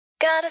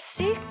Got a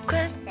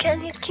secret,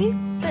 can you keep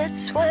it?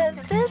 Swear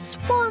this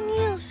one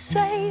you'll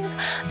save.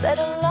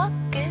 Better lock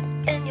it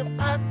in your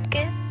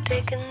pocket,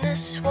 taking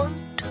this one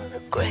to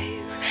the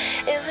grave.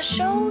 If I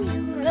show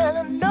you, then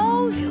I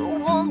know you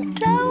won't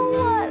tell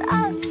what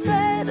I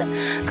said.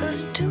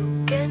 'Cause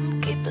two can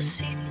keep a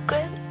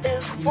secret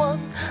if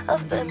one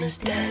of them is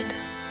dead.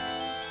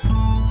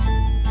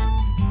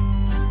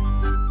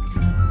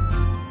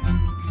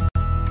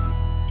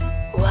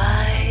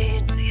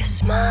 Why do you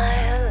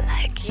smile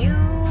like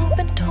you've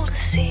been told a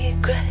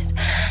secret?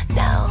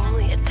 Now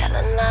you're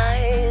telling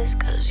lies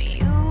 'cause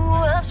you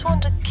have sworn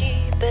to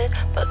keep it.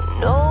 But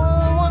no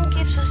one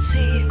keeps a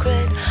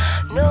secret.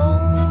 No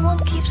one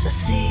keeps a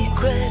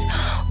secret.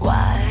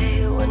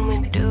 Why, when we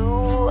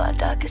do our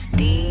darkest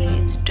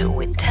deeds, do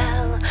we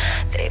tell?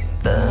 They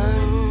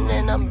burn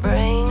and our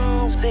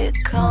brains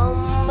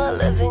become a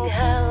living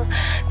hell.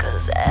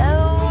 'Cause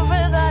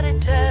everybody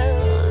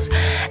tells,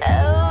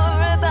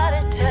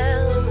 everybody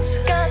tells.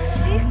 Got a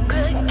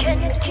secret, can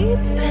you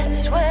keep it?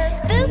 Swear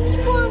this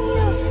one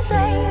you'll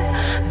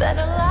save.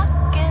 Better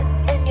lock it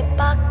in your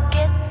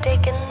pocket,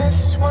 taking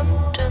this one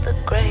to the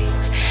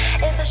grave.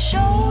 If I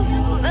show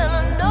you, then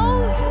I know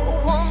you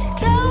won't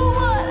tell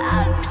what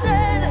I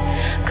said.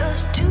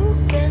 'Cause two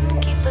can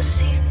keep a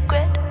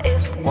secret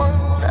if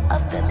one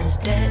of them is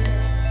dead.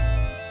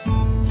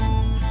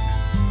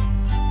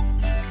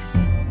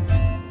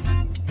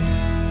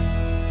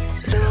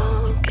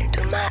 Look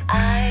into my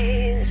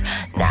eyes,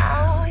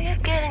 now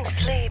you're getting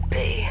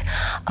sleepy.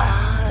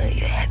 Are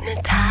you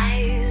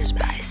hypnotized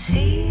by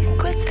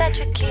secrets that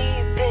you're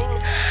keeping?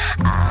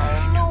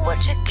 I know what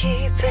you're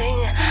keeping.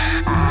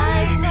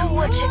 I know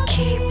what you're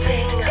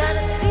keeping. Got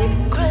a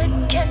secret,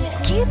 can you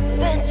keep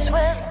it?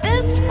 Swear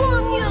this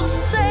one you'll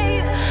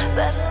save.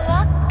 Better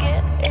lock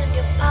it in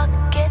your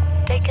pocket,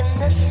 taking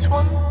this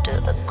one to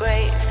the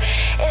grave.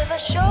 If I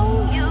show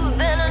you,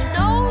 then I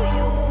know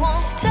you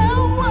won't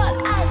tell what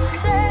I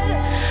said.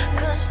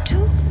 'Cause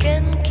two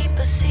can keep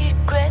a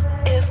secret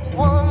if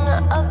one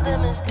of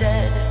them is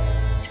dead.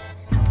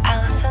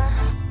 Allison?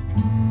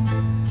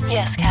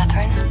 Yes,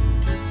 Catherine?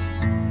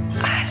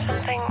 I have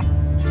something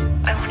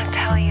I want to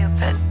tell you,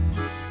 but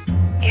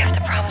you have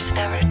to promise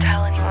never to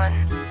tell anyone.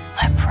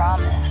 I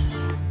promise.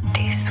 Do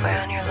you swear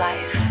on your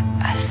life?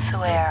 I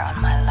swear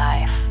on my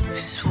life. You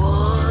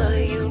swore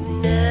you'd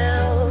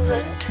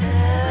never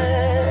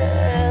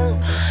tell.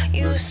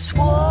 You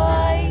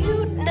swore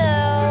you'd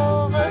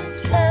never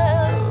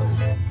tell.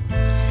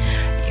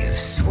 You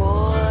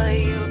swore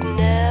you'd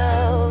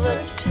never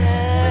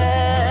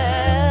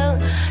tell.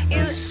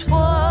 You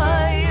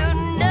swore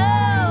you'd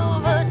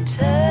never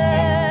tell.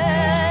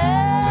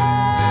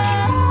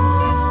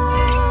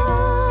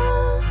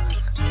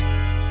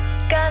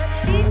 Got a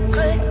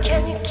secret,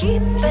 can you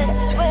keep it?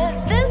 Swear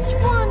this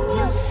one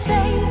you'll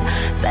save.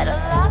 Better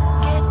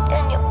lock it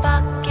in your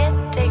pocket,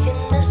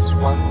 taking this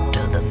one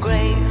to the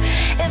grave.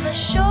 If I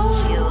show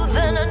you,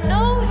 then I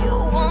know you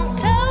won't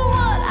tell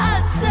what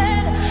I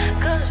said.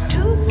 'Cause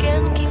two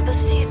can keep a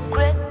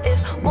secret if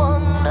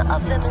one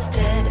of them is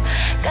dead.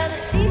 Got a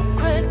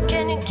secret,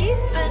 can